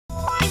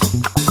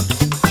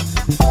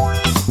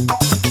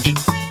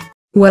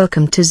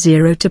Welcome to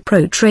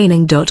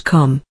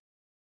ZeroToProTraining.com.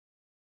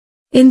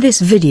 In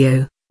this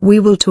video, we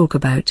will talk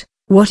about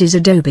what is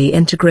Adobe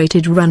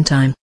Integrated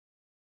Runtime.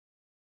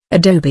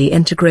 Adobe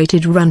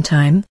Integrated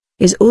Runtime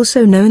is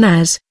also known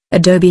as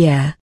Adobe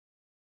AIR.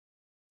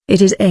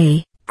 It is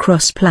a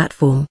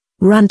cross-platform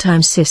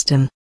runtime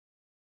system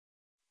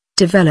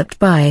developed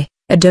by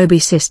Adobe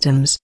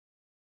Systems.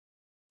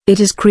 It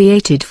is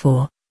created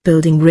for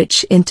building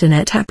rich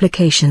Internet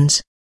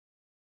applications.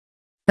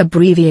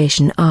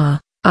 Abbreviation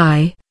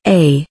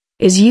RIA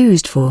is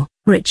used for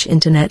rich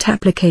Internet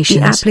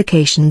applications. The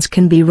applications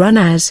can be run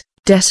as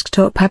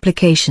desktop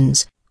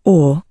applications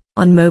or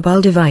on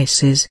mobile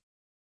devices.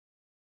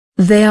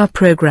 They are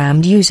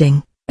programmed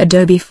using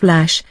Adobe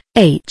Flash,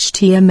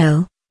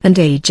 HTML, and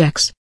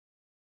Ajax.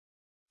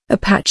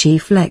 Apache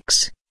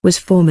Flex was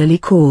formerly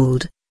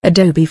called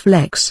Adobe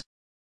Flex.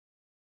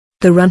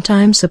 The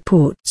runtime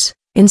supports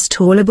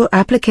installable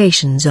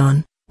applications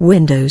on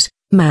Windows,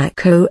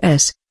 Mac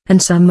OS,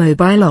 and some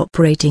mobile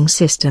operating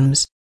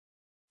systems.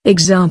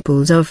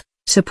 Examples of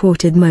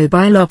supported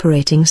mobile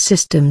operating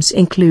systems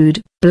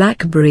include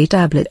BlackBerry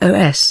Tablet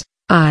OS,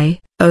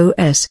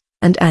 iOS,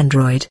 and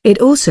Android. It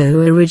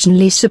also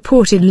originally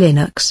supported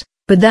Linux,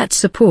 but that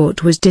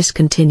support was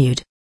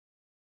discontinued.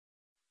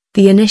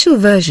 The initial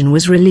version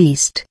was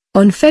released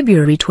on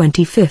February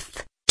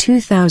 25,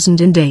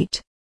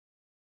 2008.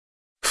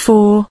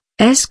 For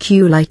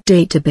SQLite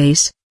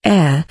database,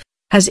 AIR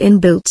has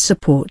inbuilt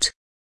support.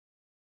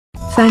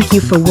 Thank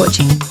you for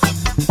watching.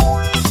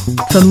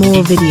 For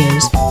more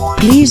videos,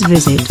 please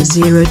visit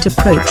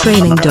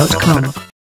ZeroToProTraining.com.